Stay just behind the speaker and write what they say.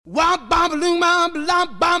Womp bom balloon bom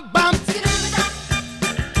bom bom bom.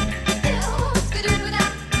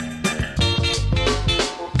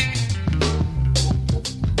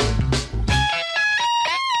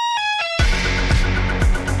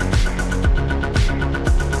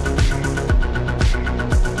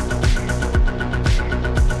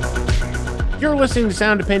 You're listening to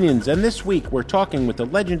Sound Opinions, and this week we're talking with the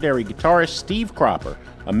legendary guitarist Steve Cropper,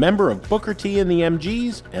 a member of Booker T and the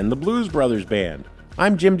MGs and the Blues Brothers Band.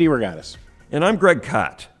 I'm Jim DeRogatis. And I'm Greg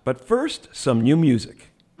Kot. But first, some new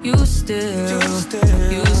music. You still in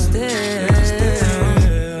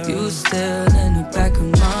the back of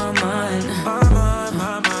my mind.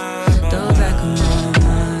 The back of my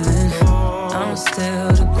mind. I'm still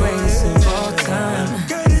the greatest of all time.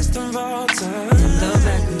 In the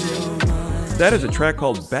back of your mind. That is a track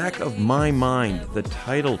called Back of My Mind, the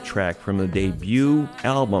title track from the debut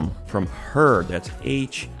album from H.E.R. That's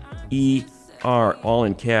H.E.R. All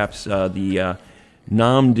in caps, the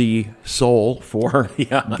nom de soul for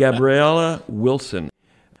Gabriella Wilson,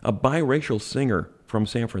 a biracial singer from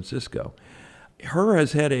San Francisco. H.E.R.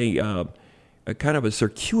 has had a kind of a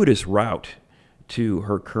circuitous route to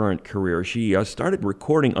her current career. She started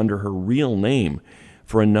recording under her real name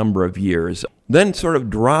for a number of years, then sort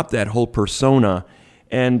of dropped that whole persona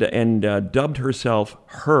and dubbed herself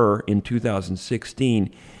H.E.R. in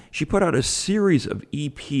 2016. She put out a series of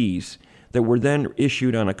EPs that were then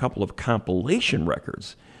issued on a couple of compilation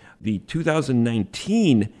records. The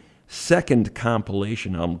 2019 second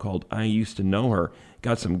compilation album called I Used to Know Her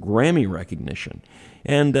got some Grammy recognition.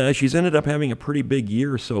 And she's ended up having a pretty big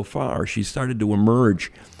year so far. She's started to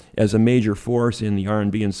emerge as a major force in the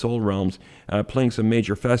R&B and soul realms, playing some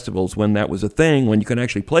major festivals when that was a thing, when you could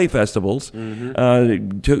actually play festivals.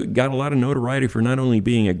 Mm-hmm. Got a lot of notoriety for not only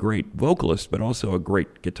being a great vocalist, but also a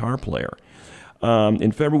great guitar player.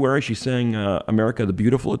 In February, she sang America the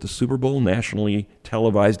Beautiful at the Super Bowl, nationally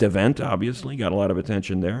televised event, obviously. Got a lot of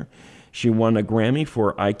attention there. She won a Grammy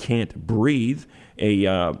for I Can't Breathe,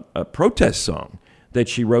 a protest song that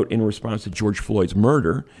she wrote in response to George Floyd's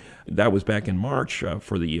murder. That was back in March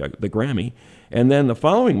for the Grammy. And then the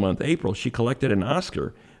following month, April, she collected an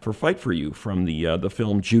Oscar for Fight for You from the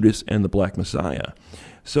film Judas and the Black Messiah.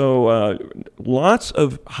 So lots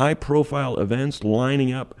of high-profile events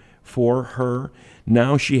lining up for her.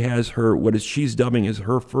 Now she has her, she's dubbing as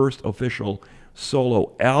her first official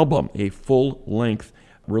solo album, a full-length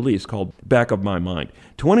release called Back of My Mind.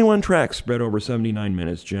 21 tracks spread over 79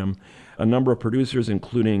 minutes, Jim. A number of producers,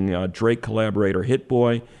 including Drake collaborator Hit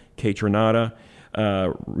Boy, Kate Renata,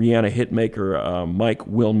 Rihanna hitmaker Mike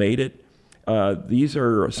Will Made It. These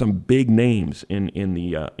are some big names in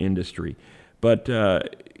the industry. But,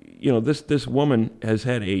 this woman has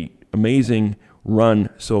had a amazing run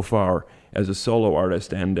so far as a solo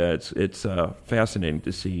artist, and it's fascinating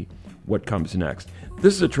to see what comes next.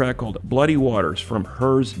 This is a track called Bloody Waters from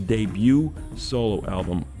H.E.R.'s debut solo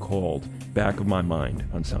album called Back of My Mind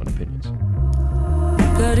on Sound Opinions.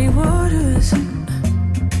 Bloody waters,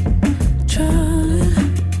 drowning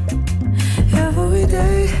every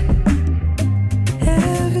day.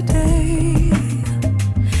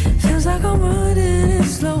 Feels like I'm running in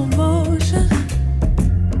slow motion.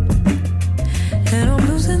 And I'm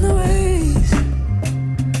losing the race.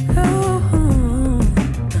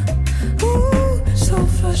 Ooh, so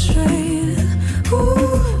frustrated.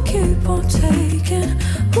 Ooh, keep on taking.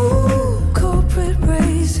 Ooh, corporate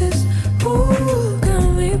races. Ooh,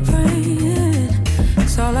 got me praying.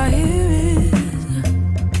 'Cause all I hear is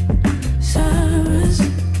sirens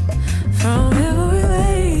from every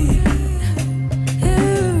way.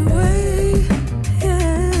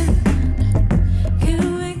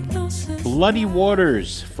 Bloody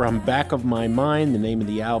Waters from Back of My Mind, the name of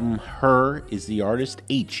the album. H.E.R. is the artist,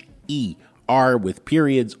 H.E.R. with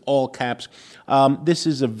periods, all caps. This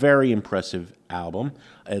is a very impressive album,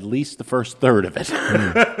 at least the first third of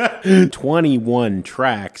it. 21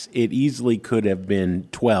 tracks. It easily could have been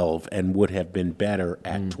 12 and would have been better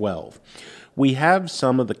at 12. We have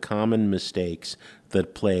some of the common mistakes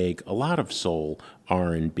that plague a lot of soul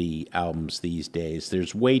R&B albums these days.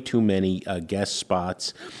 There's way too many guest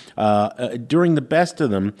spots. During the best of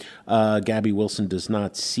them, Gabby Wilson does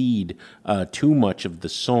not cede too much of the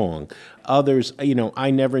song. Others,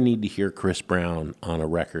 I never need to hear Chris Brown on a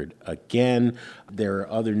record again. There are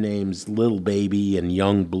other names, Lil Baby and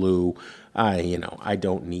Young Blue. I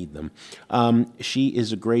don't need them. She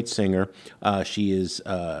is a great singer. She is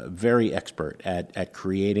very expert at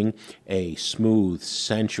creating a smooth,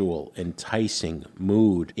 sensual, enticing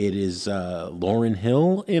mood. It is Lauryn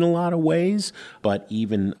Hill in a lot of ways, but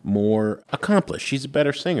even more accomplished. She's a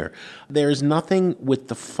better singer. There's nothing with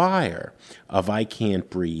the fire of I Can't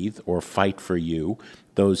Breathe or Fight for You,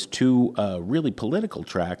 those two really political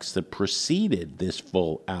tracks that preceded this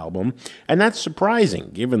full album. And that's surprising,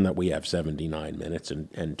 given that we have 79 minutes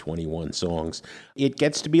and 21 songs. It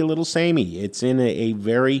gets to be a little samey. It's in a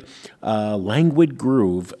very languid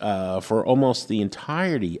groove for almost the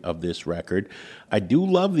entirety of this record. I do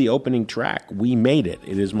love the opening track, We Made It.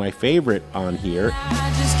 It is my favorite on here.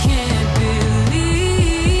 I just can't believe.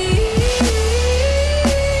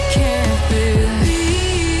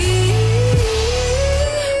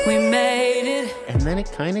 And then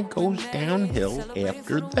it kind of goes downhill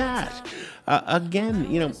after that.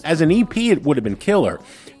 Again, as an EP, it would have been killer.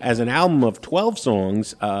 As an album of 12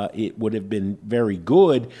 songs, it would have been very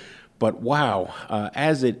good. But wow,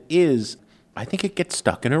 as it is, I think it gets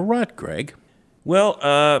stuck in a rut, Greg. Well,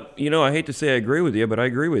 I hate to say I agree with you, but I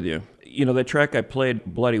agree with you. That track I played,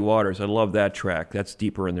 Bloody Waters, I love that track. That's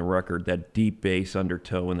deeper in the record, that deep bass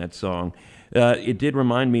undertow in that song. It did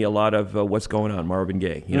remind me a lot of What's Going On, Marvin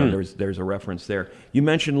Gaye. There's a reference there. You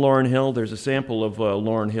mentioned Lauryn Hill. There's a sample of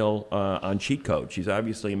Lauryn Hill on Cheat Code. She's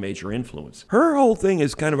obviously a major influence. Her whole thing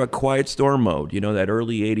is kind of a Quiet Storm mode, that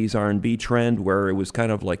early 80s R&B trend where it was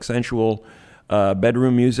kind of like sensual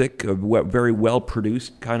bedroom music, very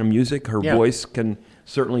well-produced kind of music. Her voice can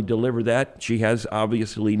certainly deliver that. She has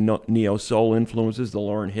obviously neo-soul influences, the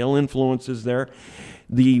Lauryn Hill influences there.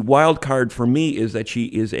 The wild card for me is that she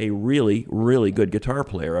is a really, really good guitar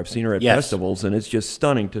player. I've seen her at festivals, and it's just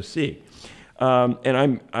stunning to see.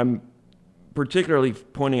 And I'm particularly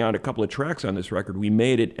pointing out a couple of tracks on this record, We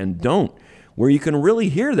Made It and Don't, where you can really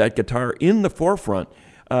hear that guitar in the forefront.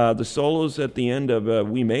 The solos at the end of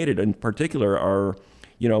We Made It in particular are,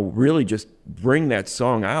 really just bring that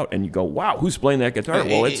song out, and you go, wow, who's playing that guitar?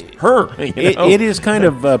 Well, it's her. It is kind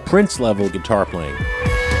of Prince-level guitar playing.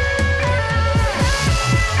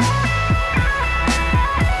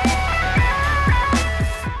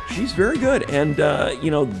 She's very good, and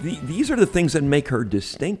these are the things that make her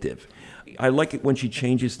distinctive. I like it when she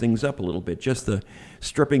changes things up a little bit, just the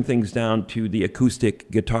stripping things down to the acoustic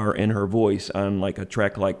guitar and her voice on like a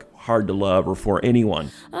track like Hard to Love or For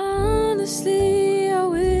Anyone. Honestly, I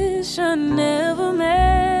wish I never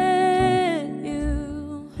met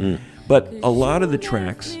you. But a lot of the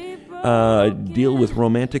tracks deal with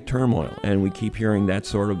romantic turmoil, and we keep hearing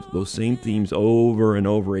those same themes over and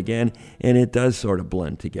over again, and it does sort of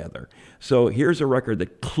blend together. So here's a record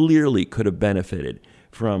that clearly could have benefited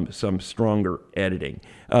from some stronger editing.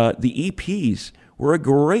 The EPs were a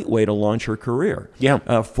great way to launch her career. 4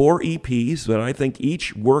 EPs that I think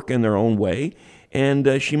each work in their own way,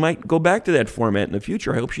 and she might go back to that format in the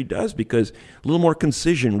future. I hope she does, because a little more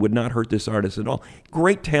concision would not hurt this artist at all.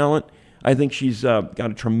 Great talent. I think she's got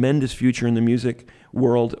a tremendous future in the music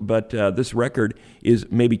world, but this record is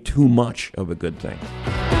maybe too much of a good thing.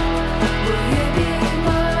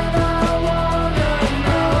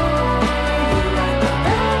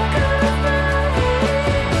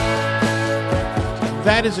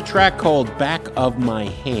 That is a track called Back of My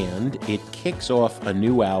Hand. It kicks off a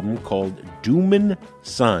new album called Doomin'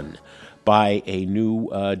 Son by a new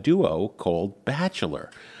duo called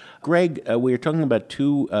Bachelor. Greg, we are talking about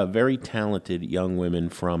two very talented young women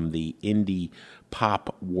from the indie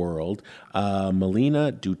pop world.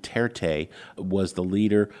 Melina Duterte was the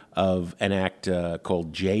leader of an act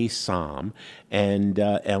called J-Som, and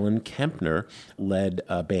Ellen Kempner led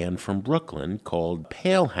a band from Brooklyn called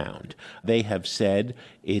Palehound. They have said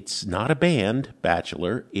it's not a band,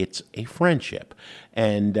 Bachelor, it's a friendship.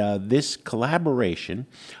 And this collaboration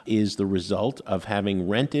is the result of having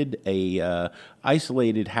rented a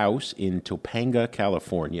isolated house in Topanga,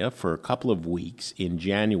 California for a couple of weeks in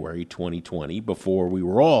January 2020 before we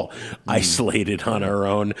were all isolated on our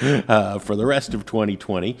own for the rest of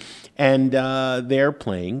 2020. And they're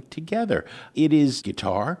playing together. It is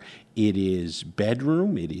guitar. It is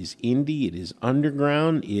bedroom, it is indie, it is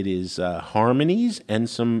underground, it is harmonies, and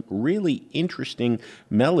some really interesting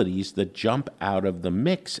melodies that jump out of the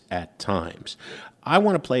mix at times. I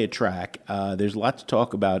want to play a track. There's a lot to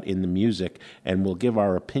talk about in the music, and we'll give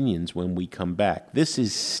our opinions when we come back. This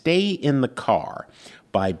is Stay in the Car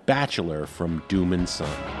by Bachelor from Doomin' Son.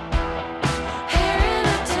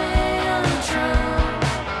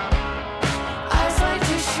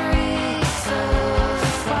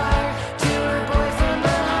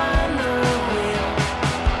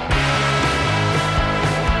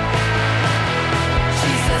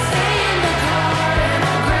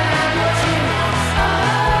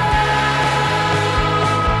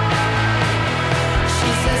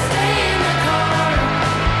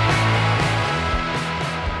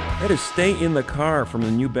 is Stay in the Car from the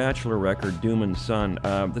new Bachelor record, Doom and Son.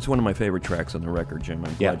 That's one of my favorite tracks on the record, Jim.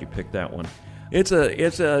 I'm glad you picked that one. It's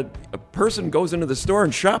a person goes into the store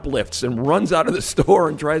and shoplifts and runs out of the store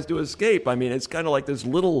and tries to escape. I mean, it's kind of like this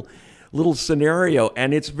little scenario,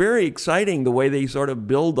 and it's very exciting the way they sort of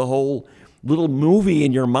build the whole little movie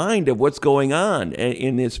in your mind of what's going on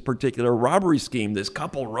in this particular robbery scheme. This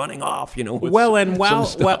couple running off, with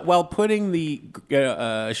while putting the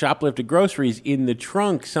shoplifted groceries in the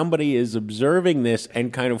trunk, somebody is observing this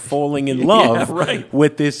and kind of falling in love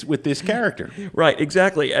with this character. Right,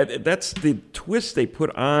 exactly. That's the twist they put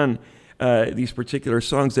on these particular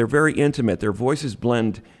songs. They're very intimate. Their voices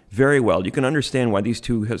blend very well. You can understand why these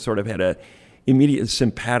two have sort of had a immediate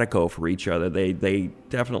simpatico for each other. They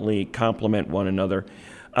definitely complement one another.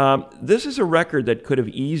 This is a record that could have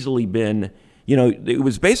easily been, it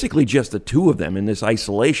was basically just the two of them in this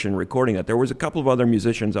isolation recording it. There was a couple of other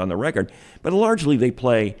musicians on the record, but largely they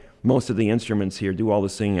play most of the instruments here, do all the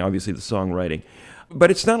singing, obviously the songwriting.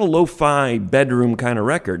 But it's not a lo-fi bedroom kind of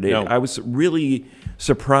record. No. I was really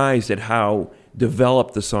surprised at how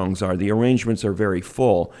developed the songs are. The arrangements are very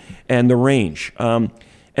full, and the range.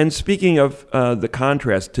 And speaking of the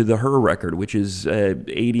contrast to the H.E.R. record, which is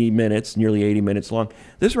 80 minutes, nearly 80 minutes long,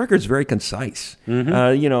 this record's very concise.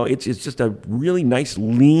 Mm-hmm. It's just a really nice,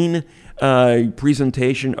 lean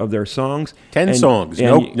presentation of their songs. 10 songs,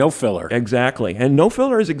 no filler. Exactly. And no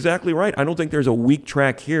filler is exactly right. I don't think there's a weak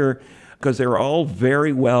track here because they're all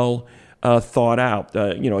very well thought out.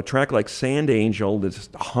 A track like Sand Angel, this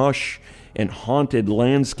hush and haunted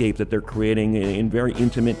landscape that they're creating in very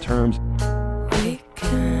intimate terms.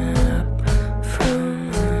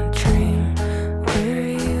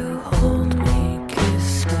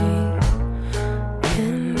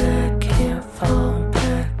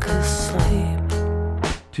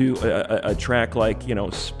 To a track like,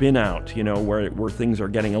 Spin Out, where things are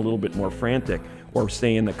getting a little bit more frantic, or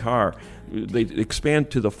Stay in the Car. They expand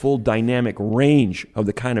to the full dynamic range of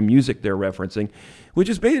the kind of music they're referencing, which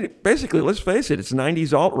is basically, let's face it, it's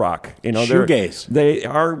 90s alt rock. Shoegaze.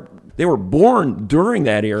 They were born during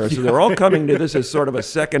that era, so they're all coming to this as sort of a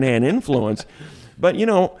secondhand influence. But,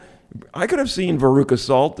 I could have seen Veruca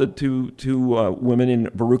Salt, the two women in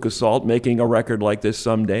Veruca Salt, making a record like this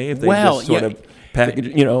someday if they just sort of package,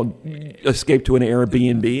 escape to an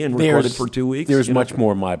Airbnb and recorded for 2 weeks. There's much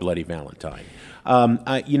more My Bloody Valentine.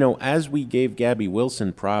 As we gave Gabby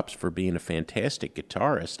Wilson props for being a fantastic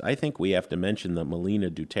guitarist, I think we have to mention that Melina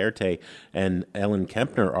Duterte and Ellen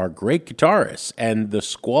Kempner are great guitarists, and the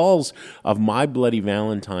squalls of My Bloody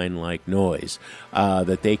Valentine-like noise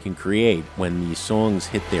that they can create when these songs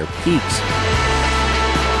hit their peaks.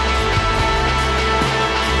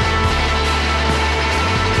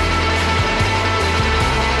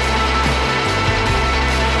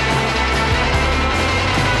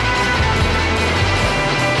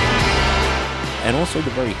 And also the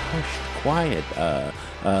very hushed, quiet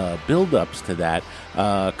build-ups to that,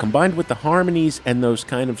 combined with the harmonies and those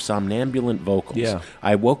kind of somnambulant vocals. Yeah.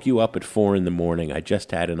 I woke you up at 4 a.m. I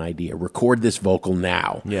just had an idea. Record this vocal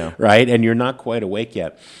now. Yeah. Right? And you're not quite awake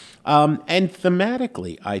yet. And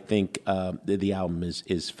thematically, I think the album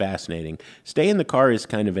is fascinating. Stay in the Car is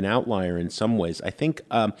kind of an outlier in some ways. I think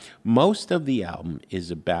most of the album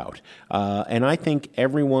is about, and I think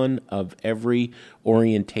everyone of every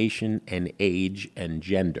orientation and age and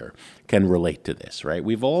gender can relate to this, right?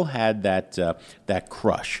 We've all had that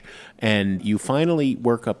crush, and you finally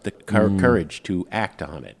work up the courage to act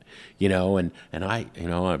on it, and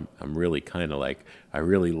I'm really kind of like, I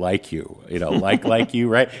really like you, like you,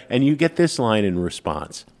 right? And you get this line in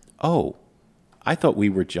response, "Oh, I thought we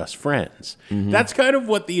were just friends." Mm-hmm. That's kind of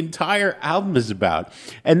what the entire album is about.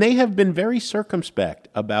 And they have been very circumspect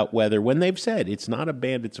about whether, when they've said it's not a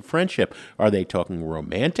band, it's a friendship, are they talking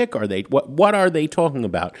romantic? Are they what are they talking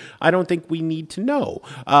about? I don't think we need to know.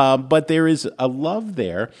 But there is a love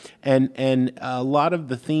there, and a lot of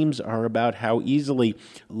the themes are about how easily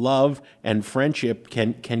love and friendship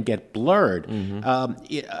can get blurred.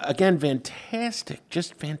 Mm-hmm. Again, fantastic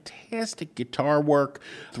guitar work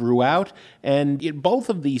throughout. And both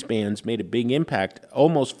of these bands made a big impact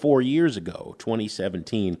almost 4 years ago,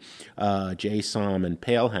 2017, Jay Som and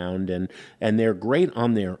Palehound, and they're great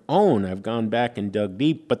on their own. I've gone back and dug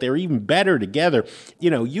deep, but they're even better together.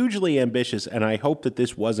 Hugely ambitious, and I hope that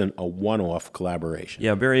this wasn't a one-off collaboration.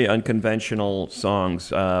 Yeah, very unconventional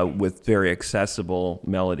songs with very accessible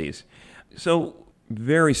melodies. So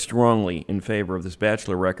very strongly in favor of this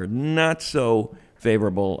Bachelor record, not so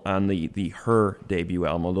favorable on the H.E.R. debut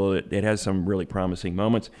album, although it has some really promising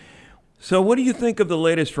moments. So what do you think of the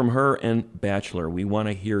latest from H.E.R. and Bachelor? We want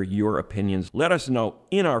to hear your opinions. Let us know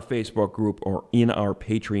in our Facebook group or in our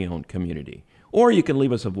Patreon community. Or you can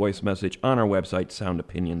leave us a voice message on our website,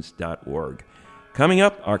 soundopinions.org. Coming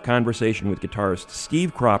up, our conversation with guitarist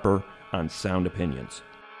Steve Cropper on Sound Opinions.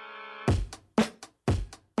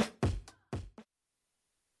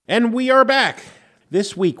 And we are back.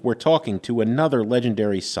 This week, we're talking to another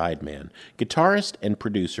legendary sideman, guitarist and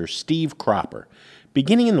producer Steve Cropper.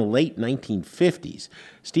 Beginning in the late 1950s,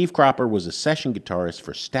 Steve Cropper was a session guitarist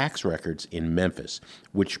for Stax Records in Memphis,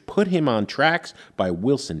 which put him on tracks by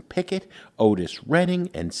Wilson Pickett, Otis Redding,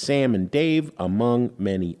 and Sam and Dave, among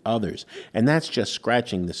many others. And that's just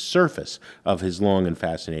scratching the surface of his long and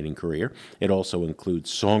fascinating career. It also includes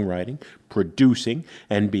songwriting, producing,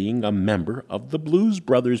 and being a member of the Blues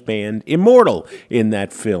Brothers band Immortal in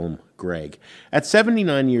that film, Greg. At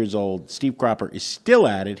 79 years old, Steve Cropper is still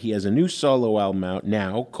at it. He has a new solo album out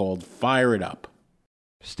now called Fire It Up.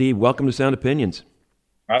 Steve, welcome to Sound Opinions.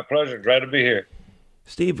 My pleasure. Glad to be here.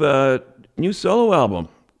 Steve, new solo album.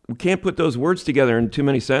 We can't put those words together in too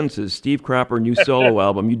many sentences. Steve Cropper, new solo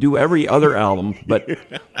album. You do every other album, but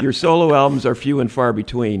your solo albums are few and far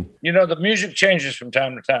between. You know, the music changes from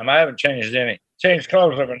time to time. I haven't changed any. Changed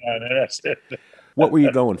clothes every now and then. That's it. What were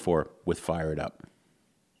you going for with Fire It Up?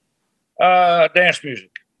 Dance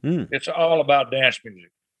music. It's all about dance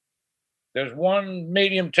music. There's one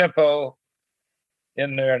medium tempo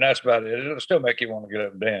in there, and that's about it. It'll still make you want to get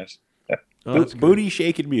up and dance. Booty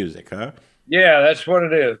shaking music, huh? Yeah, that's what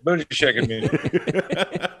it is. Booty shaking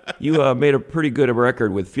music. You made a pretty good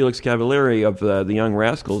record with Felix Cavalieri of the Young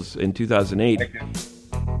Rascals in 2008. Thank you.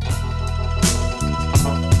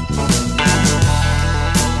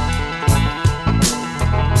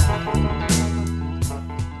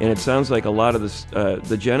 And it sounds like a lot of this,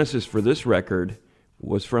 the genesis for this record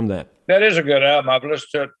was from that. That is a good album. I've listened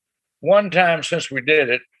to it one time since we did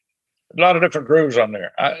it. A lot of different grooves on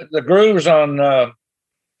there. The grooves on the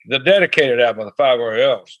dedicated album, the Five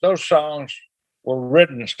Royales, those songs were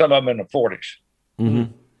written, some of them in the 40s.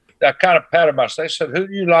 Mm-hmm. I kind of patted myself. They said, who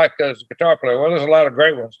do you like as a guitar player? Well, there's a lot of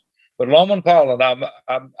great ones. But Loman Paul, and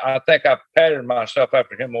I think I patted myself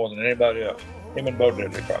after him more than anybody else. Him and Bo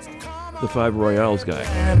Diddley, probably. The Five Royales guy.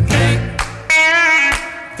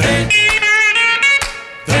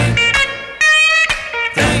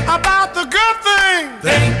 Think about the good things.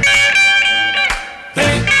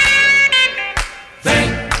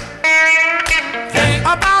 Think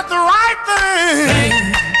about the right thing.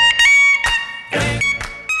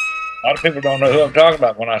 A lot of people don't know who I'm talking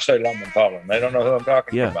about when I say Loman Paul. They don't know who I'm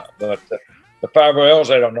talking Yeah. about. But the Five Royales,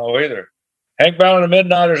 they don't know either. Hank Brown and the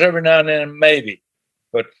Midnighters every now and then, maybe.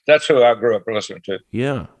 But that's who I grew up listening to.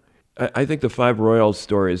 Yeah. I think the Five Royals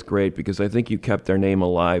story is great because I think you kept their name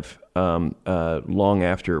alive long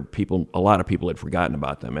after a lot of people had forgotten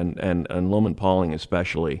about them, and Loman Pauling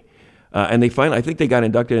especially. And I think they got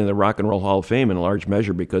inducted into the Rock and Roll Hall of Fame in large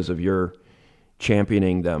measure because of your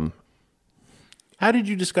championing them. How did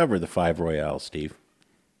you discover the Five Royales, Steve?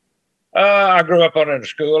 I grew up on it in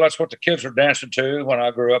school. That's what the kids were dancing to when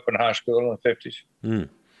I grew up in high school in the 50s.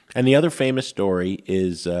 And the other famous story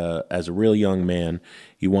is, as a real young man,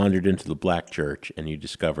 you wandered into the black church and you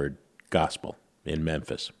discovered gospel in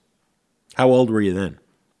Memphis. How old were you then?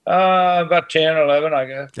 About 10, 11, I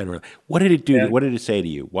guess. What did it do? Yeah. What did it say to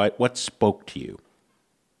you? What spoke to you?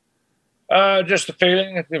 Just the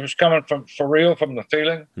feeling. It was coming from the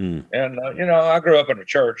feeling. And, I grew up in a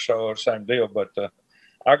church, so it's the same deal. But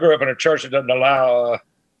I grew up in a church that doesn't allow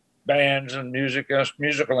bands and musical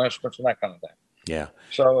instruments and that kind of thing. Yeah.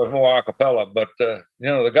 So it was more a cappella. But, the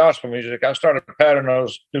gospel music, I started patterning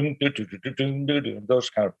those, those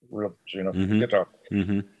kind of rhythms, guitar.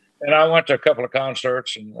 Mm-hmm. And I went to a couple of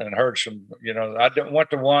concerts and heard some, I went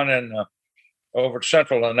to one in over at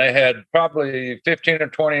Central, and they had probably 15 or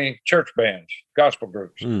 20 church bands, gospel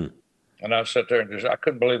groups. And I sat there and I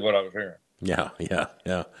couldn't believe what I was hearing. Yeah.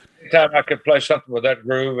 Anytime I could play something with that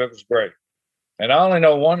groove, it was great. And I only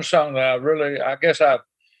know one song that I guess I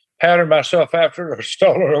patterned myself after or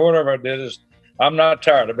stole it or whatever I did is I'm Not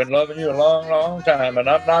Tired. I've been loving you a long, long time, and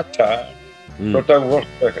I'm not tired. But they will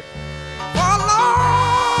stick it. For a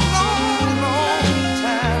long, long, long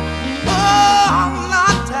time. Oh, I'm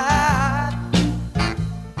not tired.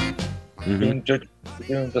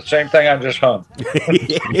 Doing the same thing I just hummed.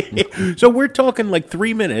 So we're talking like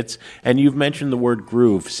 3 minutes, and you've mentioned the word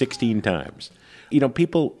groove 16 times.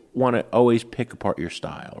 People want to always pick apart your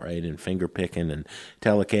style, right? And finger picking and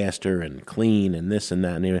Telecaster and clean and this and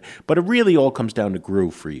that. But it really all comes down to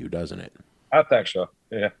groove for you, doesn't it? I think so,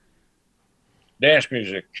 yeah. Dance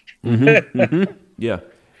music. Yeah.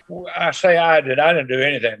 I say I did. I didn't do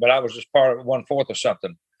anything, but I was just part of 1/4 of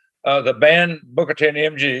something. The band, Booker T and the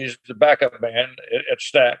MGs, the backup band at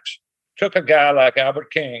Stax, took a guy like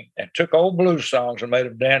Albert King and took old blues songs and made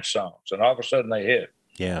them dance songs, and all of a sudden they hit.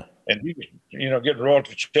 Yeah. And he was, getting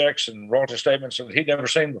royalty checks and royalty statements that he'd never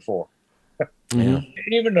seen before. Yeah.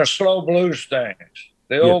 Even the slow blues things,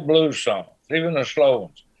 the old blues songs, even the slow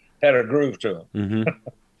ones, had a groove to them. Mm-hmm.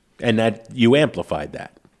 And that you amplified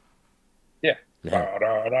that. Yeah. Da,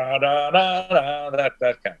 da, da, da, da, that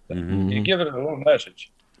kind of thing. Mm-hmm. You give it a little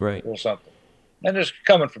message. Right. A little something. And it's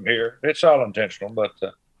coming from here. It's all intentional, but...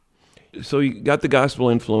 So you got the gospel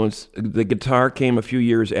influence. The guitar came a few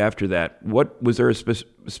years after that. What was there a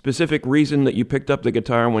specific reason that you picked up the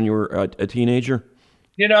guitar when you were a teenager?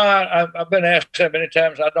 I've been asked that many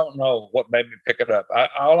times. I don't know what made me pick it up.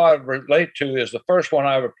 All I relate to is the first one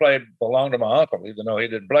I ever played belonged to my uncle, even though he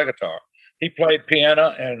didn't play guitar. He played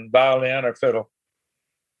piano and violin or fiddle,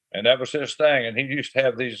 and that was his thing. And he used to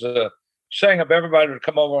have these sing-up. Everybody would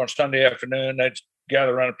come over on Sunday afternoon. They'd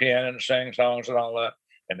gather around a piano and sing songs and all that.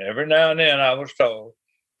 And every now and then I was told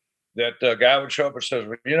that a guy would show up and says,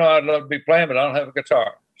 well, I'd love to be playing, but I don't have a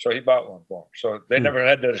guitar. So he bought one for him. So they never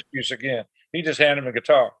had that excuse again. He just handed him a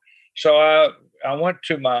guitar. So I went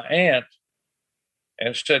to my aunt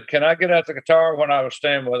and said, can I get out the guitar when I was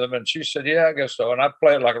staying with him? And she said, yeah, I guess so. And I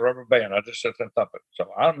played like a rubber band. I just sit there and thump it. So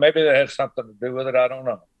maybe that had something to do with it. I don't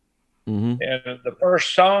know. Mm-hmm. And the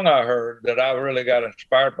first song I heard that I really got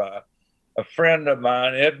inspired by, a friend of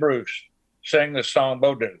mine, Ed Bruce, sang this song,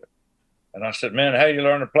 Bo Diddley. And I said, man, how you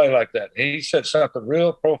learn to play like that? He said something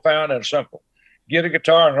real profound and simple. Get a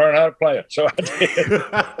guitar and learn how to play it. So I did.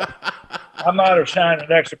 I might have signed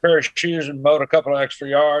an extra pair of shoes and mowed a couple of extra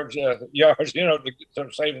yards, to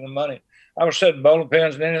saving the money. I was setting bowling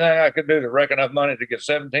pins and anything I could do to rake enough money to get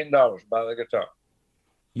 $17 to buy the guitar.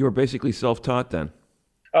 You were basically self-taught then?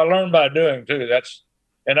 I learned by doing, too.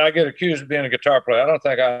 And I get accused of being a guitar player. I don't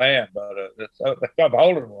think I am, but I'm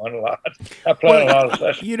holding one a lot. I play a lot of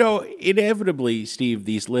sessions. Inevitably, Steve,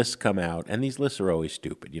 these lists come out, and these lists are always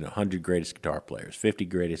stupid. 100 greatest guitar players, 50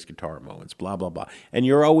 greatest guitar moments, blah, blah, blah. And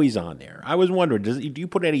you're always on there. I was wondering, do you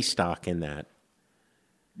put any stock in that?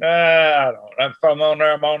 I don't. If I'm on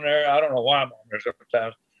there, I'm on there. I don't know why I'm on there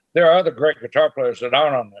sometimes. There are other great guitar players that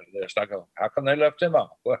aren't on that list. I go, how come they left him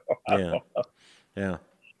off? Well, I don't know. Yeah.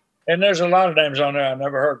 And there's a lot of names on there I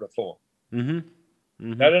never heard before. Mm-hmm.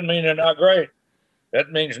 Mm-hmm. That doesn't mean they're not great.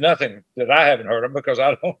 That means nothing that I haven't heard them because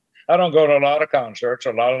I don't go to a lot of concerts,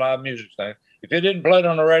 a lot of live music things. If it didn't play it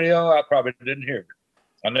on the radio, I probably didn't hear it.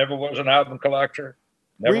 I never was an album collector.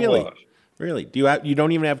 Never was. Really? You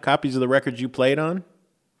don't even have copies of the records you played on?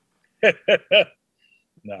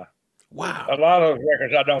 No. Wow. A lot of those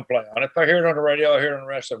records I don't play on. If I hear it on the radio, I hear it on the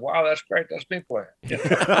rest. I say, wow, that's great. That's me playing.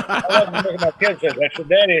 I love to look at my kids say, that's your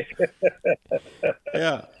daddy.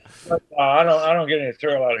 Yeah. But, I don't get any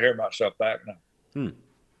thrill out of hearing myself back now.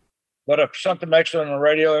 But if something makes it on the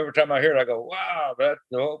radio, every time I hear it, I go, wow,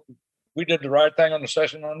 we did the right thing on the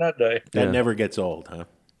session on that day. That never gets old, huh?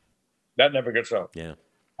 That never gets old. Yeah.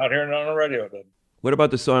 Out hearing it on the radio, it doesn't. What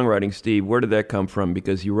about the songwriting, Steve? Where did that come from?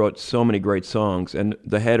 Because you wrote so many great songs, and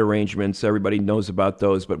the head arrangements, everybody knows about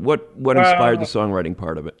those. But what inspired the songwriting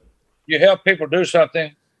part of it? You help people do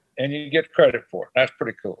something, and you get credit for it. That's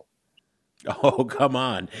pretty cool. Oh, come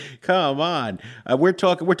on. We're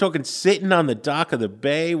talking Sitting on the Dock of the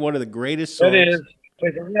Bay, one of the greatest songs. It is.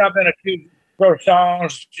 I've been accused of wrote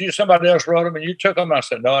songs. Somebody else wrote them, and you took them. I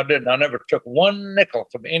said, no, I didn't. I never took one nickel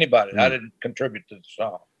from anybody. I didn't contribute to the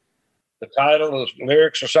song. The title, the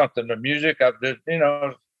lyrics or something, the music. The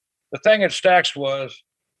thing at Stax was,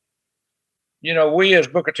 we as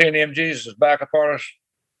Booker T and the MGs as backup artists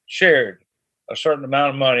shared a certain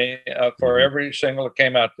amount of money for every single that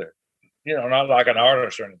came out there. Not like an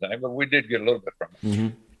artist or anything, but we did get a little bit from it. Mm-hmm.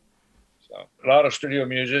 So a lot of studio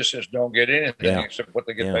musicians don't get anything except what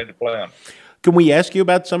they get paid to play on. Can we ask you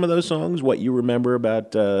about some of those songs? What you remember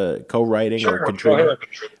about co-writing or contributing?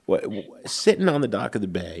 Sitting on the Dock of the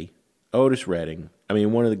Bay, Otis Redding. I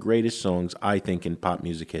mean, one of the greatest songs, I think, in pop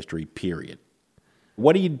music history, period.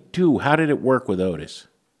 What do you do? How did it work with Otis?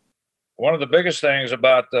 One of the biggest things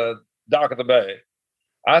about the Dock of the Bay,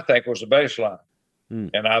 I think, was the bass line.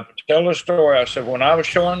 And I tell the story. I said, when I was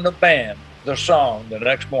showing the band the song the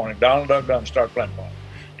next morning, Donald Duck Dunn started playing for me.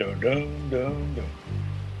 Dun, dun, dun, dun.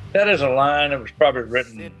 That is a line that was probably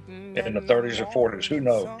written in the 30s or 40s. Who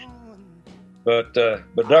knows? But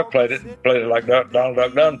Duck played it like Donald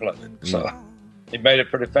Duck Dunn played it. So he made it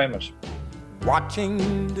pretty famous.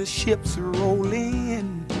 Watching the ships roll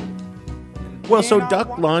in. Well, so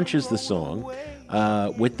Duck launches the song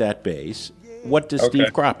with that bass. What does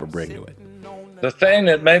Steve Cropper bring to it? The thing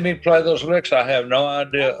that made me play those licks, I have no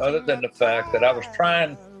idea, other than the fact that I was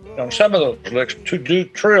trying on some of those licks to do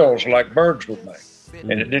trills like birds would make,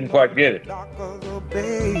 and it didn't quite get it.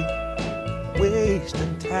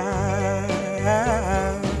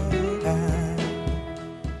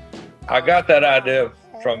 I got that idea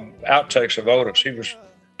from outtakes of Otis. He was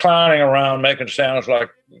clowning around, making sounds like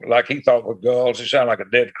he thought were gulls. He sounded like a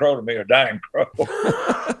dead crow to me, a dying crow.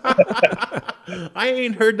 I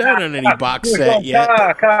ain't heard that on any box set yet.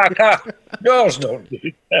 Gulls don't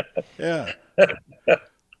do that. Yeah.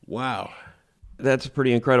 Wow. That's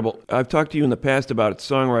pretty incredible. I've talked to you in the past about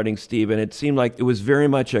songwriting, Steve, and it seemed like it was very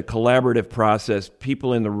much a collaborative process,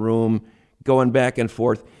 people in the room going back and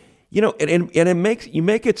forth. You know, and you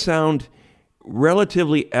make it sound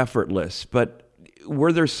relatively effortless, but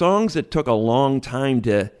were there songs that took a long time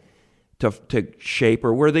to shape,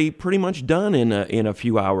 or were they pretty much done in a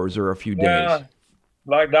few hours or a few days? Yeah,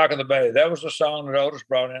 like Dock of the Bay. That was a song that Otis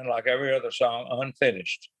brought in like every other song,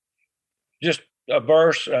 unfinished. Just a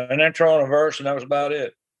verse, an intro and a verse, and that was about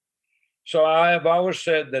it. So I have always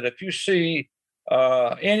said that if you see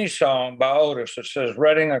any song by Otis that says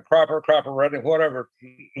Redding or Cropper, Redding, whatever,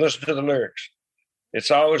 listen to the lyrics.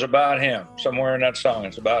 It's always about him. Somewhere in that song,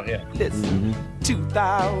 it's about him. Listen,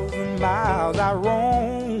 2,000 miles I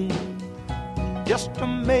roam just to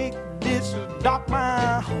make this dock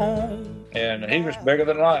my home. And he was bigger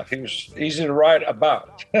than life. He was easy to write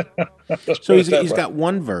about. So he's got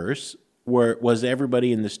one verse where was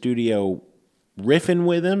everybody in the studio riffing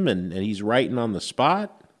with him and he's writing on the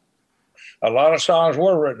spot? A lot of songs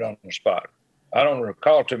were written on the spot. I don't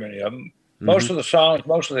recall too many of them. Most of the songs,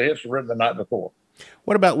 most of the hits were written the night before.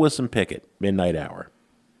 What about Wilson Pickett, Midnight Hour?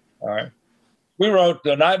 All right. We wrote,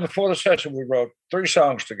 the night before the session, we wrote 3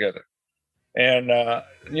 songs together. And, In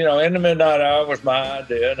the Midnight Hour was my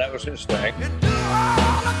idea, and that was his thing. You do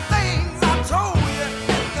all the things I told you in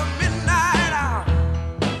the midnight hour.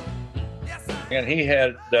 Yes, And he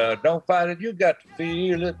had, Don't Fight It, You Got to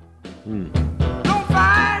Feel It. don't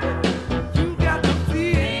fight it, you got to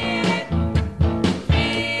feel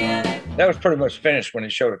it. That was pretty much finished when he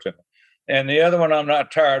showed it to me. And the other one, I'm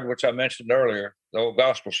Not Tired, which I mentioned earlier, the old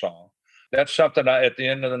gospel song. That's something at the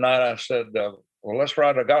end of the night, I said, well, let's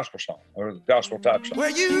write a gospel song or a gospel type song. Where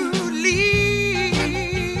you lead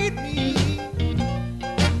me,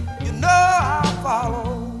 you know I'll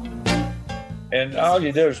follow. And all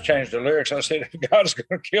you do is change the lyrics. I said, if God's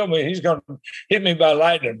going to kill me, he's going to hit me by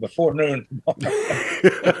lightning before noon tomorrow.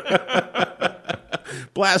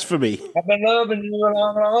 Blasphemy. I've been loving you a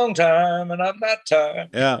long, long time, and I'm not tired.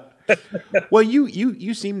 Yeah. Well,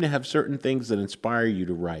 you seem to have certain things that inspire you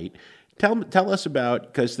to write. Tell us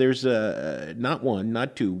about, because there's not one,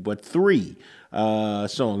 not two, but 3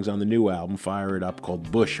 songs on the new album, Fire It Up, called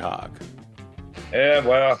Bush Hog. Yeah,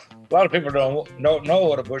 well, a lot of people don't know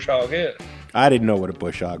what a bush hog is. I didn't know what a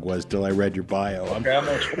bush hog was till I read your bio. Okay, I'm going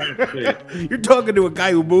to explain it to you. You're talking to a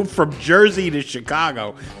guy who moved from Jersey to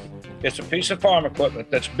Chicago. It's a piece of farm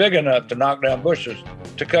equipment that's big enough to knock down bushes,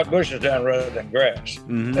 to cut bushes down rather than grass.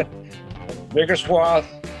 Bigger swath,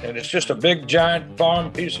 and it's just a big, giant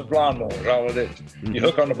farm piece of lawnmower is all it is. You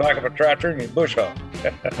hook on the back of a tractor and you bush hog.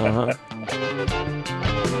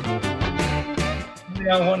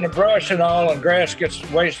 When the brush and all and grass gets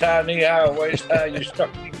waist high, knee high, or waist high, you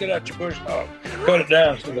start to get out your bush hog, cut it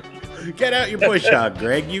down. Get out your bush hog,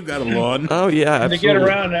 Greg. You got a lawn. Oh, yeah, absolutely. To get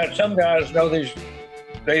around that, some guys know these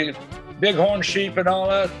bighorn sheep and all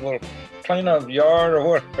that will clean a yard or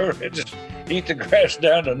whatever. They just eat the grass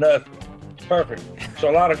down to nothing. It's perfect. So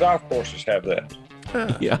a lot of golf courses have that.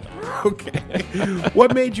 Yeah. Okay.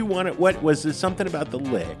 What made you want it? What was there something about the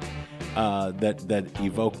lick that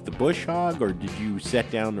evoked the bush hog, or did you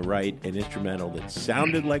set down to write an instrumental that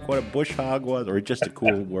sounded like what a bush hog was, or just a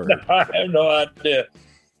cool word? I have no idea.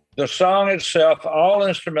 The song itself, all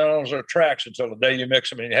instrumentals are tracks until the day you mix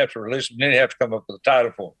them and you have to release them. Then you have to come up with a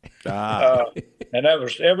title for them. And that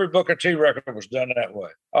was every Booker T record was done that way.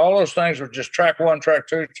 All those things were just track 1, track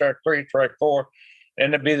 2, track 3, track 4,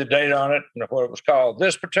 and there'd be the date on it and what it was called.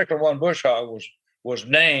 This particular one, Bush Hog, was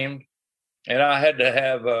named, and I had to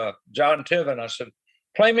have John Tiven. I said,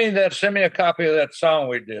 send me a copy of that song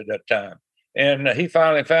we did that time. And he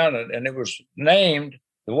finally found it, and it was named.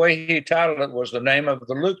 The way he titled it was the name of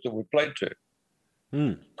the loop that we played to.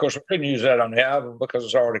 Of course, we couldn't use that on the album because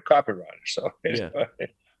it's already copyrighted. So, anyway. Yeah.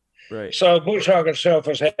 Right. So Bush Hog itself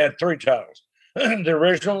has had 3 titles. The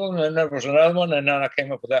original, and then there was another one, and then I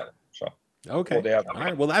came up with that one. So, okay. All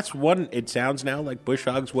right. Well, that's one. It sounds now like Bush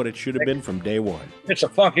Hog's what it should have been from day one. It's a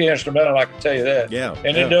funky instrumental, I can tell you that. Yeah.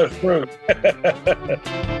 And it does prove.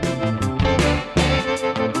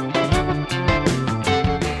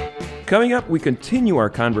 Coming up, we continue our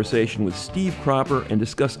conversation with Steve Cropper and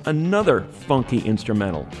discuss another funky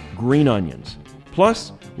instrumental, Green Onions.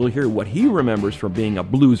 Plus, we'll hear what he remembers from being a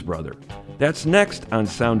blues brother. That's next on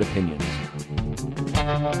Sound Opinions.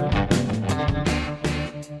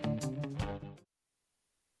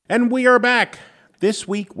 And we are back. This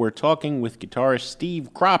week, we're talking with guitarist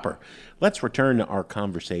Steve Cropper. Let's return to our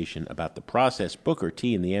conversation about the process Booker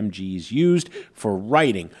T and the MGs used for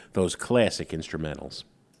writing those classic instrumentals.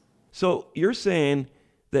 So you're saying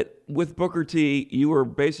that with Booker T, you were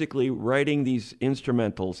basically writing these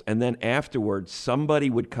instrumentals, and then afterwards, somebody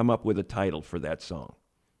would come up with a title for that song.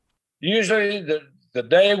 Usually the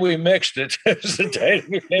day we mixed it is the day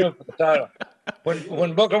we came up with the title.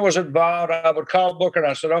 When Booker was involved, I would call Booker and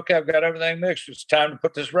I said, okay, I've got everything mixed. It's time to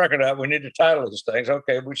put this record out. We need to title these things.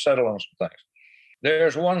 Okay, we settled on some things.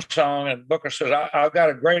 There's one song, and Booker says, I've got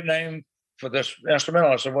a great name for this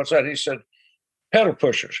instrumental. I said, what's that? He said, Pedal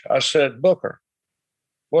Pushers. I said, Booker,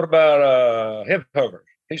 what about Hip Huggers?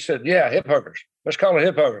 He said, yeah, Hip Huggers. Let's call it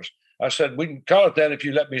Hip Huggers. I said, we can call it that if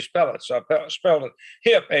you let me spell it. So I spelled it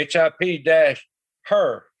hip,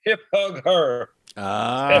 HIP-her, hip hug her.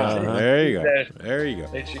 Ah, there you go. There you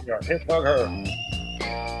go. H.E.R, hip hug her.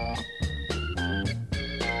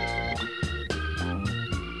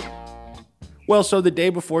 Well, so the day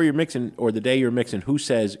before you're mixing, or the day you're mixing, who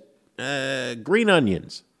says Green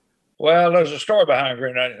Onions? Well, there's a story behind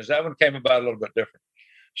Green Onions. That one came about a little bit different.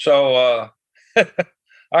 So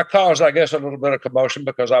I caused, I guess, a little bit of commotion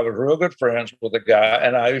because I was real good friends with a guy,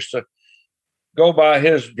 and I used to go by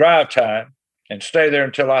his drive time and stay there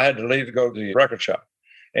until I had to leave to go to the record shop.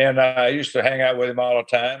 And I used to hang out with him all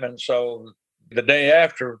the time. And so the day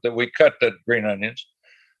after that we cut the Green Onions,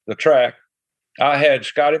 the track, I had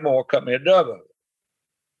Scotty Moore cut me a dub of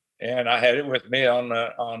it. And I had it with me on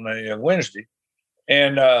the Wednesday.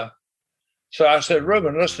 And so I said,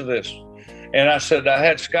 Ruben, listen to this. And I said, I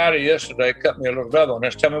had Scotty yesterday cut me a little dub on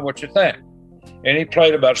this. Tell me what you think. And he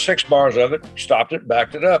played about 6 bars of it, stopped it,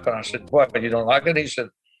 backed it up. And I said, what, you don't like it? He said,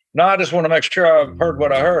 no, I just want to make sure I've heard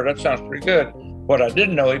what I heard. That sounds pretty good. What I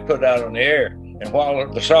didn't know, he put it out on the air. And while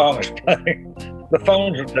the song was playing, the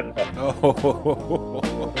phones were sitting up.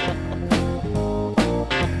 Oh.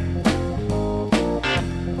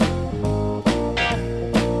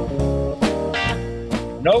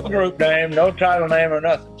 No group name, no title name or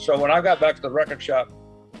nothing. So when I got back to the record shop,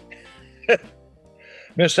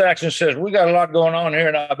 Miss Saxon says, we got a lot going on here,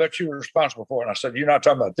 and I bet you were responsible for it. And I said, you're not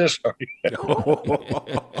talking about this, are you?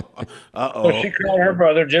 Uh-oh. So she called her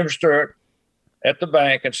brother, Jim Stewart, at the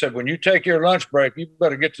bank and said, when you take your lunch break, you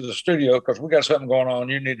better get to the studio because we got something going on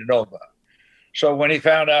you need to know about. So when he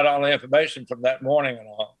found out all the information from that morning and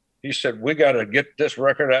all, he said, we got to get this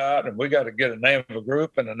record out, and we got to get a name of a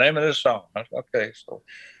group and the name of this song. I said, okay. So,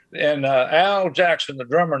 and Al Jackson, the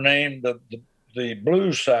drummer, named the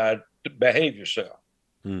blues side Behave Yourself.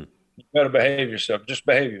 You better behave yourself. Just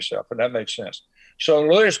behave yourself. And that made sense. So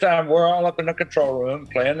Louis Steinberg, we're all up in the control room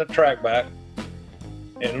playing the track back.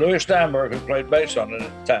 And Louis Steinberg, who played bass on it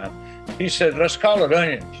at the time, he said, let's call it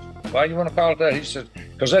Onions. Why you want to call it that? He said,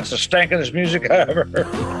 because that's the stankingest music I ever heard.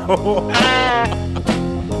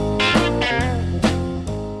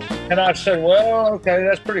 And I said, well, okay,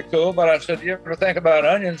 that's pretty cool. But I said, you ever think about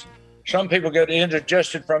onions? Some people get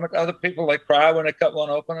indigested from it. Other people, they cry when they cut one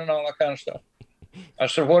open and all that kind of stuff. I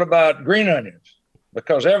said, what about green onions?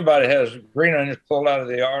 Because everybody has green onions pulled out of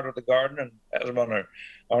the yard or the garden and has them on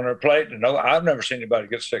their plate. And no, I've never seen anybody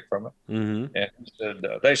get sick from it. Mm-hmm. And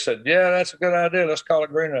they said, yeah, that's a good idea. Let's call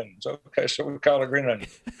it green onions. Okay, so we call it green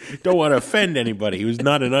onions. Don't want to offend anybody who's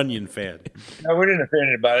not an Onion fan. No, we didn't offend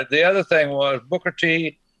anybody. The other thing was Booker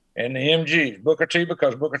T and the MGs. Booker T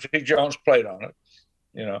because Booker T. Jones played on it,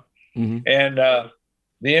 you know. Mm-hmm. And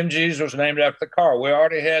the MGs was named after the car. We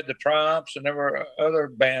already had the Triumphs, and there were other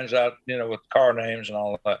bands out, you know, with car names and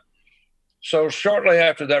all of that. So shortly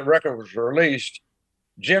after that record was released,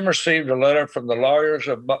 Jim received a letter from the lawyers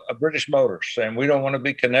of British Motors saying, we don't want to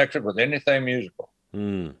be connected with anything musical.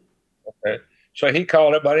 Okay. So he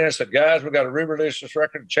called everybody and said, guys, we got to re-release this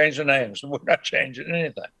record and change the name. So we're not changing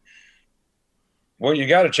anything. Well, you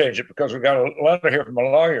got to change it because we got a letter here from a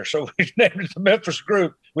lawyer. So we named it the Memphis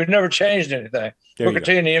Group. We've never changed anything. Booker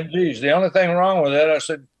T and the MGs. The only thing wrong with that, I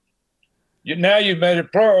said, now you've made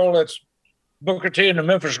it plural. It's Booker T and the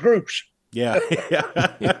Memphis Groups. Yeah.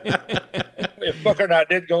 If Booker and I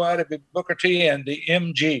did go out, it'd be Booker T and the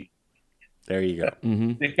MG. There you go.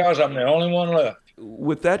 Mm-hmm. Because I'm the only one left.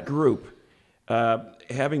 With that group,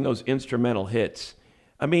 having those instrumental hits,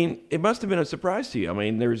 I mean, it must have been a surprise to you. I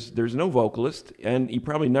mean, there's no vocalist, and you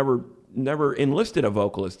probably never enlisted a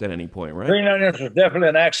vocalist at any point, right? Green Onions was definitely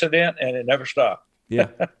an accident, and it never stopped. Yeah.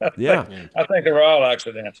 Yeah. I think they were all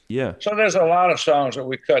accidents. Yeah. So there's a lot of songs that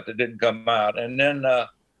we cut that didn't come out. And then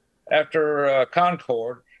after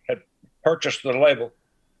Concord had purchased the label,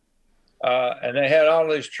 and they had all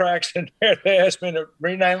these tracks in there, they asked me to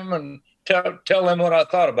rename them and tell them what I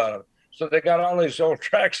thought about them. So they got all these old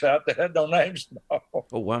tracks out that had no names. Oh,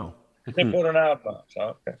 wow. They put an album out.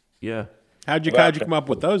 So, okay. Yeah. How'd you come up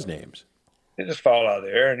with those names? You just fall out of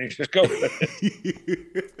the air and you just go with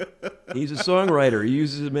it. He's a songwriter. He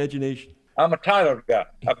uses his imagination. I'm a title guy.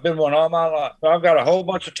 I've been one all my life. So I've got a whole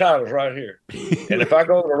bunch of titles right here. And if I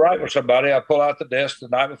go to write with somebody, I pull out the desk the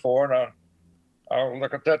night before and I'll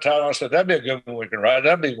look at that title. I said, that'd be a good one we can write.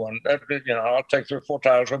 That'd be one. I'll take 3 or 4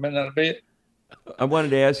 titles from it and that'll be it. I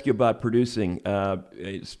wanted to ask you about producing,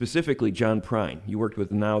 specifically John Prine. You worked with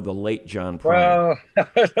now the late John Prine.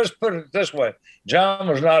 Well, let's put it this way. John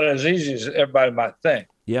was not as easy as everybody might think.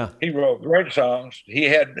 Yeah. He wrote great songs.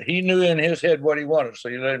 He knew in his head what he wanted, so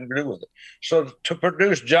you let him do with it. So to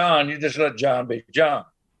produce John, you just let John be John.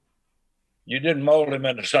 You didn't mold him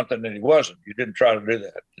into something that he wasn't. You didn't try to do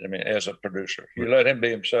that, as a producer. You let him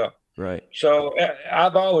be himself. Right. So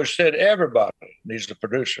I've always said everybody needs a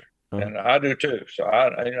producer. Uh-huh. And I do too. So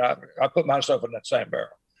I put myself in that same barrel.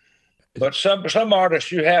 But some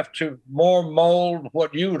artists, you have to more mold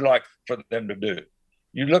what you would like for them to do.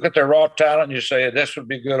 You look at their raw talent and you say, this would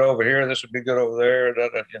be good over here, this would be good over there,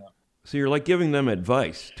 So you're like giving them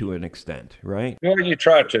advice to an extent, right? Well, you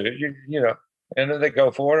try to, and then they go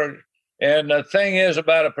for it. And the thing is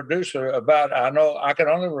about a producer, I know I can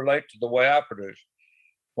only relate to the way I produce.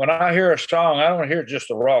 When I hear a song, I don't hear just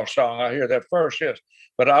a raw song. I hear that first, yes.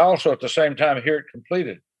 But I also, at the same time, hear it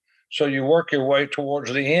completed. So you work your way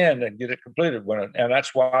towards the end and get it completed. And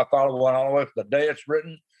that's why I follow one all the way from the day it's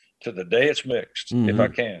written to the day it's mixed, if I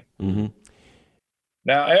can. Mm-hmm.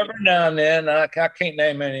 Now, every now and then, I can't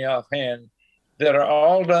name any offhand, that are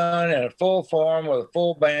all done in a full form with a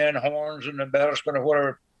full band, horns and embellishment or whatever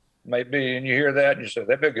it may be. And you hear that and you say,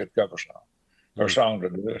 that'd be a good cover song or song to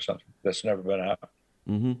do or something that's never been out.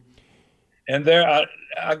 Mm-hmm. And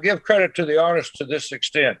I give credit to the artist to this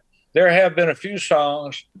extent. There have been a few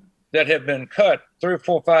songs that have been cut 3 or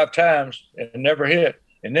 4 or 5 times and never hit.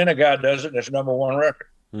 And then a guy does it and it's #1 record.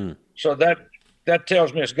 Mm. So that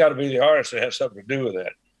tells me it's got to be the artist that has something to do with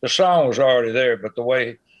that. The song was already there, but the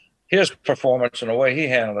way his performance and the way he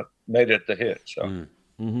handled it made it the hit. So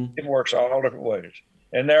it works all different ways.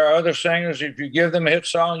 And there are other singers, if you give them a hit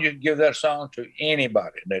song, you can give that song to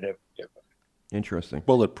anybody and they'd have to give it. Interesting.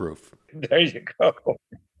 Bulletproof. There you go.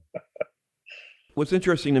 What's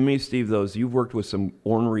interesting to me, Steve, though, is you've worked with some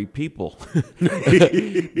ornery people.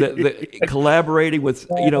 Collaborating with,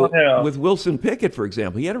 with Wilson Pickett, for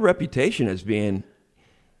example. He had a reputation as being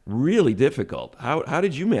really difficult. How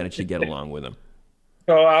did you manage to get along with him?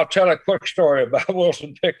 So I'll tell a quick story about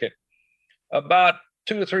Wilson Pickett. About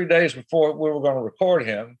 2 or 3 days before we were going to record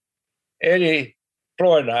him, Eddie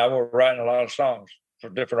Floyd and I were writing a lot of songs for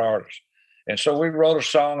different artists. And so we wrote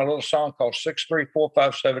a little song called 6, 3, 4,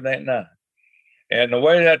 5, 7, 8, 9. And the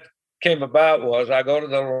way that came about was I go to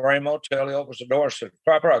the Lorraine Motel, he opens the door and said,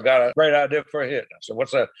 Cropper, I got a great idea for a hit. I said,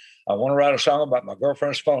 what's that? I want to write a song about my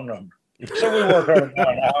girlfriend's phone number. So we worked on it for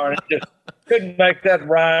an hour and just couldn't make that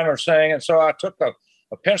rhyme or sing. And so I took a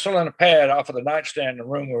pencil and a pad off of the nightstand in the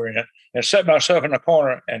room we were in and set myself in the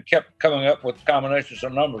corner and kept coming up with combinations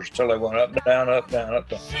of numbers until they went up, down, up, down, up,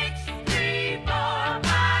 down. 6, 3, 4,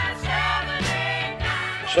 5, 7, 8,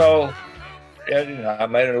 9. So I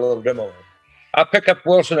made it a little demo. I pick up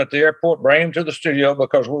Wilson at the airport, bring him to the studio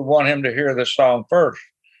because we want him to hear this song first.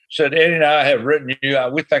 Said, Eddie and I have written you,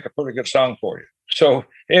 we think a pretty good song for you. So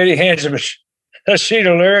Eddie hands him a sheet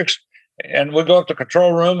of lyrics and we go up to the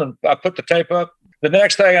control room and I put the tape up. The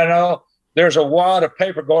next thing I know, there's a wad of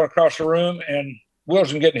paper going across the room and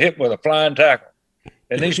Wilson getting hit with a flying tackle.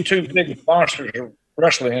 And these 2 big monsters are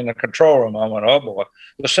wrestling in the control room. I went, oh boy,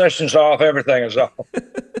 the session's off, everything is off.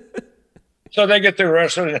 So they get through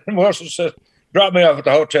wrestling and Wilson says, drop me off at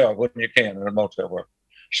the hotel when you can in the motel work.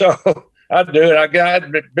 So I do it. I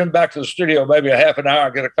had been back to the studio maybe a half an hour. I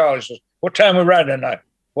get a call. He says, what time we riding tonight?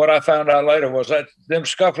 What I found out later was that them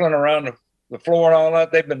scuffling around the floor and all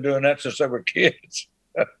that, they've been doing that since they were kids.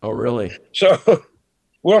 Oh, really? So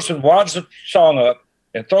Wilson wads the song up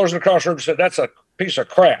and throws it across the room and said, that's a piece of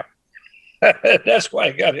crap. That's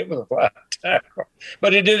why he got hit with a flying tackle.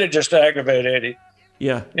 But he did it just to aggravate Eddie.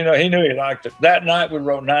 Yeah. He knew he liked it. That night we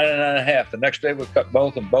wrote 99.5. The next day we cut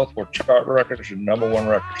both, and both were chart records and #1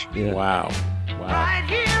 records. Yeah. Wow. Right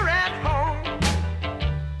here at home,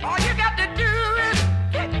 all you got to do is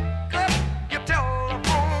pick up your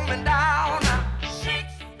telephone and dial now. 6,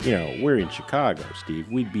 You know, we're in Chicago, Steve.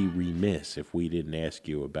 We'd be remiss if we didn't ask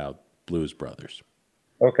you about Blues Brothers.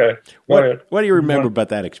 Okay. Go ahead. What do you remember about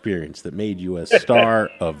that experience that made you a star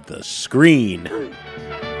of the screen?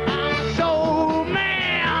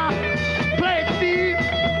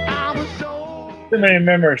 Too many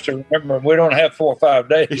memories to remember. We don't have 4 or 5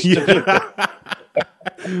 days to do it.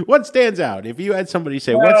 What stands out? If you had somebody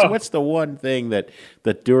say, what's the one thing that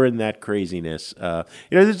during that craziness,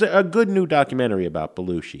 there's a good new documentary about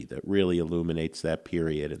Belushi that really illuminates that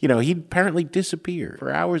period. You know, he'd apparently disappear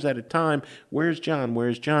for hours at a time. Where's John?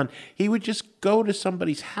 Where's John? He would just go to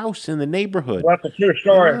somebody's house in the neighborhood. That's a true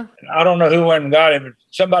story. Yeah. I don't know who went and got him.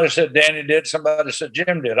 Somebody said Danny did. Somebody said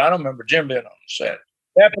Jim did. I don't remember Jim being on the set.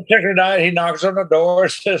 That particular night, he knocks on the door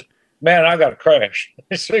and says, "Man, I got to crash."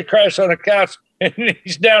 So he crashed on the couch, and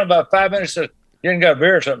he's down about 5 minutes. Says, "You ain't got a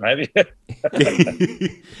beer or something, have you?"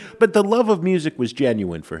 But the love of music was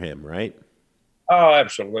genuine for him, right? Oh,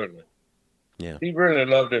 absolutely. Yeah. He really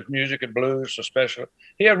loved his music and blues, especially.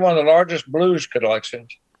 He had one of the largest blues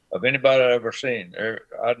collections of anybody I've ever seen.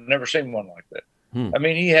 I'd never seen one like that. I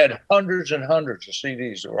mean, he had hundreds and hundreds of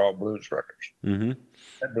CDs that were all blues records. Mm-hmm.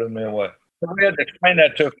 That blew me away. So we had to explain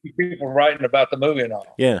that to a few people writing about the movie and all.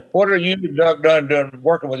 Yeah. What are you and Doug Dunn doing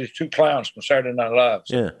working with these two clowns from Saturday Night Live?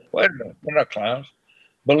 So, yeah. Wait a minute, we're not clowns.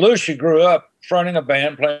 Belushi grew up fronting a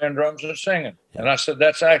band, playing drums and singing. And I said,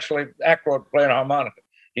 that's actually Aykroyd playing harmonica.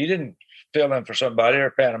 He didn't fill in for somebody or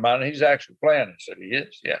pantomime. He's actually playing. I said, he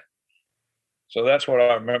is? Yeah. So that's what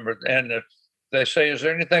I remember. And if they say, is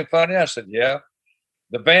there anything funny? I said, yeah.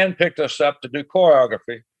 The band picked us up to do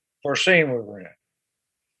choreography for a scene we were in.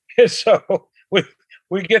 And so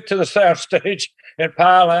we get to the sound stage and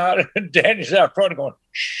pile out, and Danny's out front going,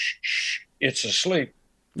 shh, shh, it's asleep.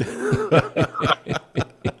 So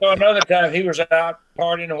another time he was out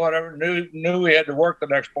partying or whatever, knew he had to work the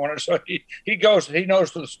next morning. So he knows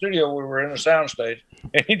to the studio we were in the sound stage,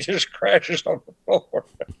 and he just crashes on the floor.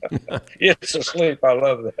 It's asleep. I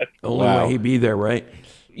love that. Only way he'd be there, right?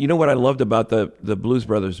 You know what I loved about the Blues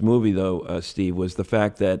Brothers movie, though, Steve, was the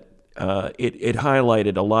fact that it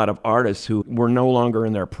highlighted a lot of artists who were no longer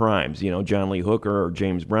in their primes, you know, John Lee Hooker or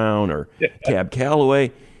James Brown or Cab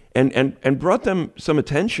Calloway, and brought them some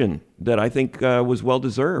attention that I think was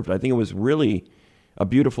well-deserved. I think it was really a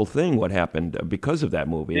beautiful thing what happened because of that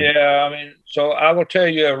movie. Yeah, I mean, so I will tell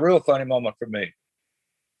you a real funny moment for me.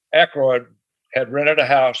 Aykroyd had rented a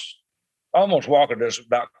house almost walking distance,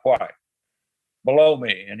 about quiet, below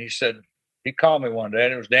me, and he called me one day,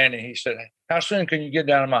 and it was Danny. He said, how soon can you get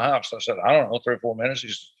down to my house? I said, I don't know, 3 or 4 minutes. He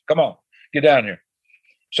said, come on, get down here.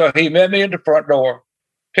 So he met me at the front door,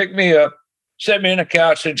 picked me up, set me in the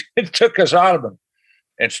couch, and took his ottoman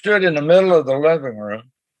and stood in the middle of the living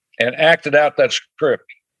room and acted out that script.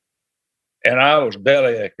 And I was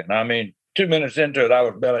belly aching. I mean, 2 minutes into it, I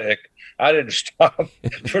was belly aching. I didn't stop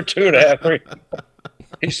for 2.5, 3.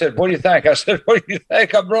 He said, what do you think? I said, what do you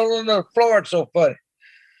think? I'm rolling on the floor. It's so funny.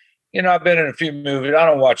 You know, I've been in a few movies. I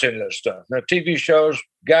don't watch any of that stuff. The TV shows,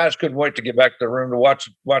 guys couldn't wait to get back to the room to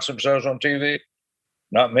watch themselves on TV.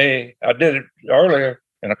 Not me. I did it earlier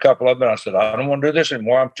in a couple of them. I said, I don't want to do this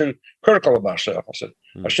anymore. I'm too critical of myself. I said,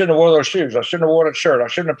 I shouldn't have worn those shoes. I shouldn't have worn that shirt. I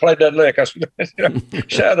shouldn't have played that lick. I said,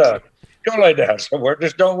 shut up. Go lay down somewhere.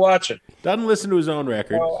 Just don't watch it. Doesn't listen to his own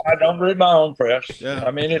record. Well, I don't read my own press. Yeah.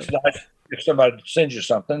 I mean, it's nice if somebody sends you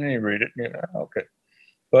something and you read it. You know, okay.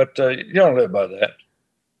 But you don't live by that.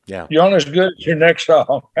 Yeah. You're only as good as your next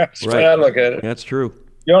song. That's Right. the way I look at it. That's true.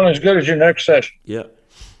 You're only as good as your next session. Yeah.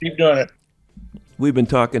 Keep doing it. We've been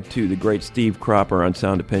talking to the great Steve Cropper on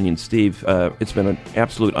Sound Opinion. Steve, it's been an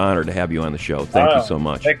absolute honor to have you on the show. Thank you so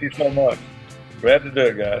much. Thank you so much. Glad to do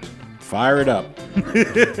it, guys. Fire it up.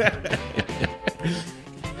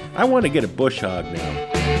 I want to get a bush hog now.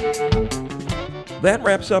 That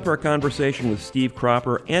wraps up our conversation with Steve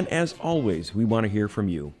Cropper, and as always, we want to hear from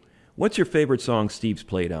you. What's your favorite song Steve's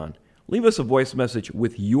played on? Leave us a voice message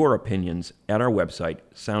with your opinions at our website,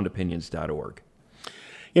 soundopinions.org.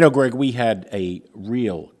 You know, Greg, we had a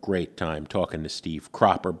real great time talking to Steve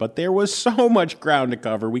Cropper, but there was so much ground to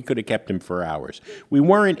cover, we could have kept him for hours. We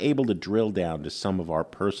weren't able to drill down to some of our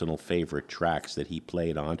personal favorite tracks that he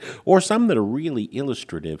played on, or some that are really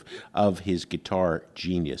illustrative of his guitar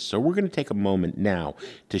genius. So we're going to take a moment now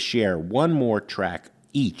to share one more track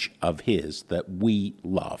each of his that we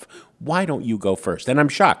love. Why don't you go first? And I'm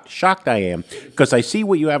shocked I am, because I see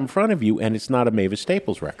what you have in front of you, and it's not a Mavis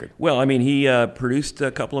Staples record. Well, I mean, he produced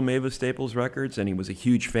a couple of Mavis Staples records, and he was a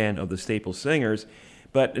huge fan of the Staples singers.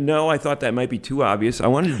 But no, I thought that might be too obvious. I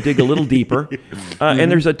wanted to dig a little deeper.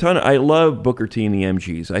 And there's a ton I love Booker T and the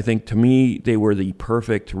MGs. I think, to me, they were the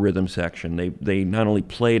perfect rhythm section. They not only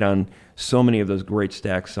played on so many of those great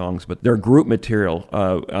Stax songs, but their group material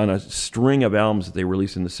on a string of albums that they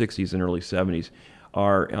released in the 60s and early 70s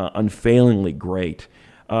are unfailingly great.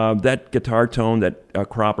 That guitar tone that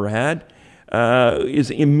Cropper had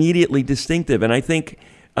is immediately distinctive. And I think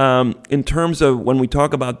in terms of when we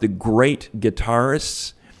talk about the great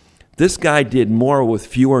guitarists, this guy did more with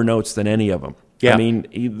fewer notes than any of them. Yeah. I mean,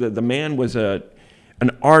 the man was an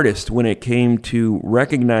artist when it came to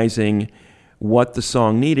recognizing what the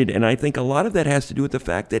song needed. And I think a lot of that has to do with the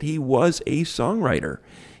fact that he was a songwriter.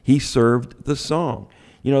 He served the song.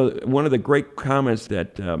 You know, one of the great comments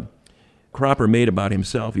that Cropper made about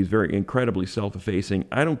himself, he's very incredibly self-effacing.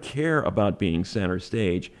 I don't care about being center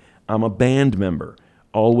stage. I'm a band member.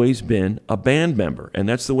 Always been a band member. And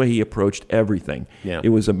that's the way he approached everything. Yeah. It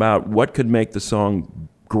was about what could make the song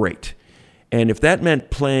great. And if that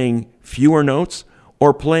meant playing fewer notes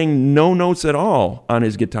or playing no notes at all on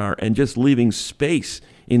his guitar and just leaving space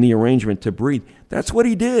in the arrangement to breathe, that's what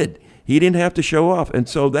he did. He didn't have to show off. And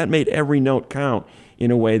so that made every note count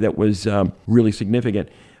in a way that was really significant.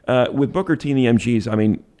 With Booker T and the MGs, I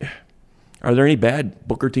mean, are there any bad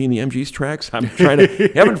Booker T and the MGs tracks? I'm trying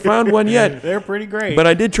to, haven't found one yet. They're pretty great. But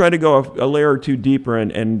I did try to go a layer or two deeper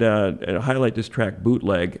and highlight this track,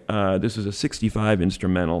 Bootleg. This is a 65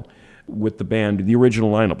 instrumental with the band, the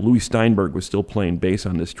original lineup. Louis Steinberg was still playing bass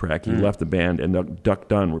on this track. He left the band, and Duck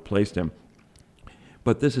Dunn replaced him.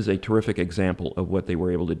 But this is a terrific example of what they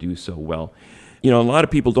were able to do so well. You know, a lot of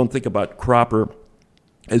people don't think about Cropper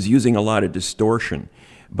as using a lot of distortion,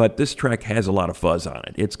 but this track has a lot of fuzz on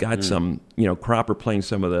it. It's got some, you know, Cropper playing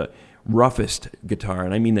some of the roughest guitar,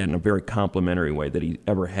 and I mean that in a very complimentary way that he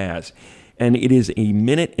ever has. And it is 1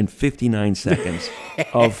 minute and 59 seconds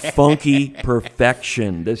of funky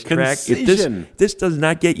perfection. This track, this does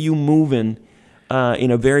not get you moving in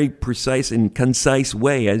a very precise and concise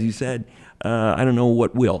way, as you said. I don't know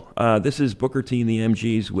what will. This is Booker T and the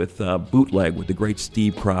MGs with Bootleg with the great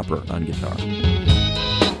Steve Cropper on guitar.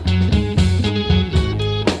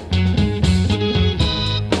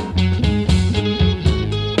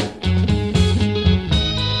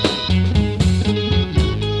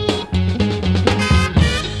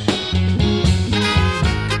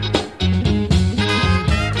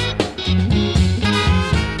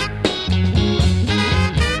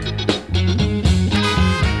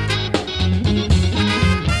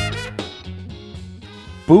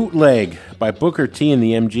 Bootleg by Booker T and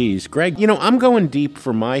the MGs. Greg, you know, I'm going deep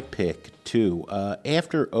for my pick, too.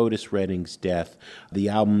 After Otis Redding's death, the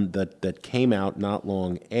album that came out not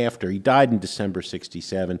long after, he died in December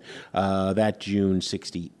 67, that June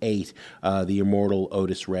 68, the immortal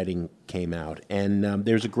Otis Redding came out. And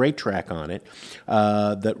there's a great track on it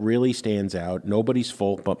that really stands out, Nobody's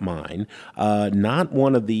Fault But Mine. Not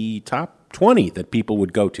one of the top 20 that people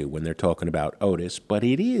would go to when they're talking about Otis, but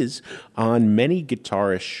it is on many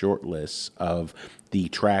guitarist short lists of the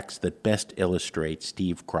tracks that best illustrate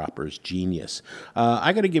Steve Cropper's genius.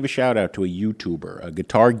 I got to give a shout out to a YouTuber, a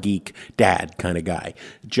guitar geek dad kind of guy,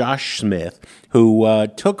 Josh Smith, who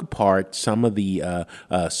took apart some of the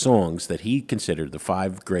songs that he considered the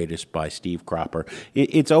 5 greatest by Steve Cropper.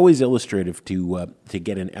 It's always illustrative to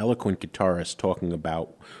get an eloquent guitarist talking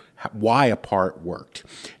about why a part worked.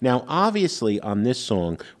 Now, obviously, on this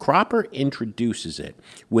song, Cropper introduces it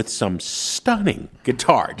with some stunning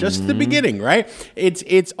guitar, just at the beginning, right?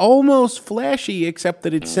 It's almost flashy, except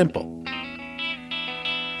that it's simple.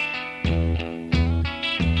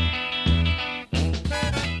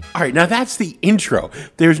 All right, now that's the intro.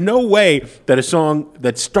 There's no way that a song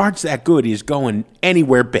that starts that good is going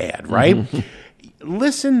anywhere bad, right?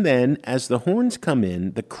 Listen then, as the horns come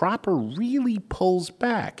in, the Cropper really pulls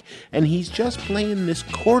back, and he's just playing this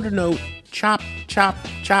quarter note chop, chop,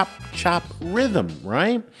 chop, chop rhythm,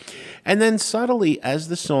 right? And then subtly, as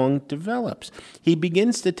the song develops, he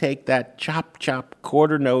begins to take that chop, chop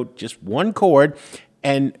quarter note, just one chord,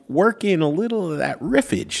 and work in a little of that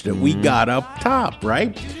riffage that we got up top,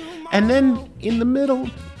 right? And then in the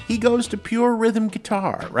middle, he goes to pure rhythm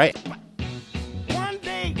guitar, right?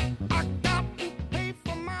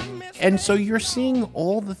 And so you're seeing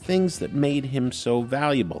all the things that made him so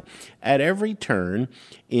valuable. At every turn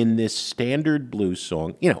in this standard blues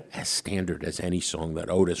song, you know, as standard as any song that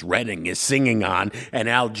Otis Redding is singing on and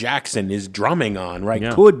Al Jackson is drumming on,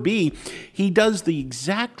 right, could be, he does the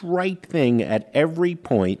exact right thing at every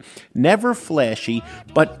point, never flashy,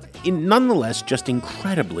 but nonetheless just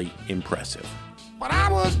incredibly impressive. But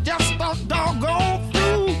I was just a doggone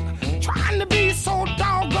fool, trying to be so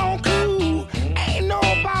doggone cool. Ain't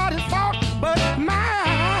nobody's fault but mine.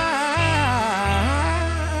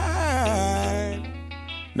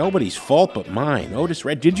 Nobody's fault but mine. Otis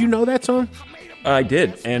Redding. Did you know that song? I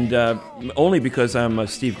did, and only because I'm a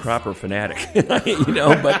Steve Cropper fanatic, but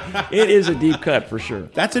it is a deep cut for sure.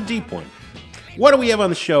 That's a deep one. What do we have on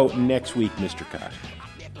the show next week, Mr. Cott?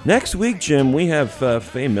 Next week, Jim, we have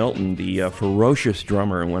Faye Milton, the ferocious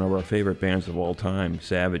drummer in one of our favorite bands of all time,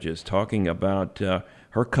 Savages, talking about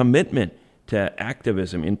her commitment to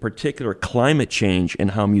activism, in particular climate change,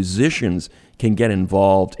 and how musicians can get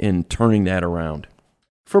involved in turning that around.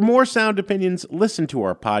 For more sound opinions, listen to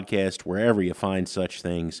our podcast wherever you find such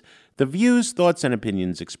things. The views, thoughts, and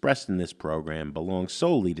opinions expressed in this program belong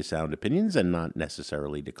solely to Sound Opinions and not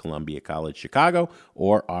necessarily to Columbia College Chicago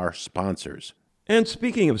or our sponsors. And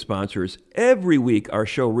speaking of sponsors, every week our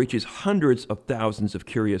show reaches hundreds of thousands of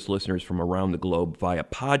curious listeners from around the globe via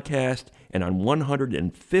podcast and on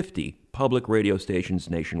 150 public radio stations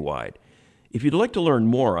nationwide. If you'd like to learn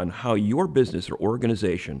more on how your business or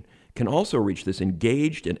organization can also reach this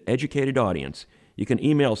engaged and educated audience, you can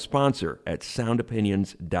email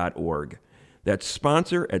sponsor@soundopinions.org. That's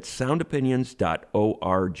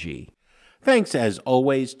sponsor@soundopinions.org. Thanks, as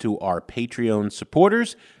always, to our Patreon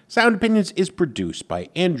supporters. Sound Opinions is produced by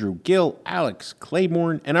Andrew Gill, Alex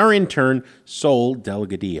Claiborne, and our intern, Sol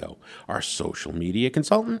Delgadillo. Our social media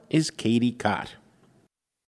consultant is Katie Cott.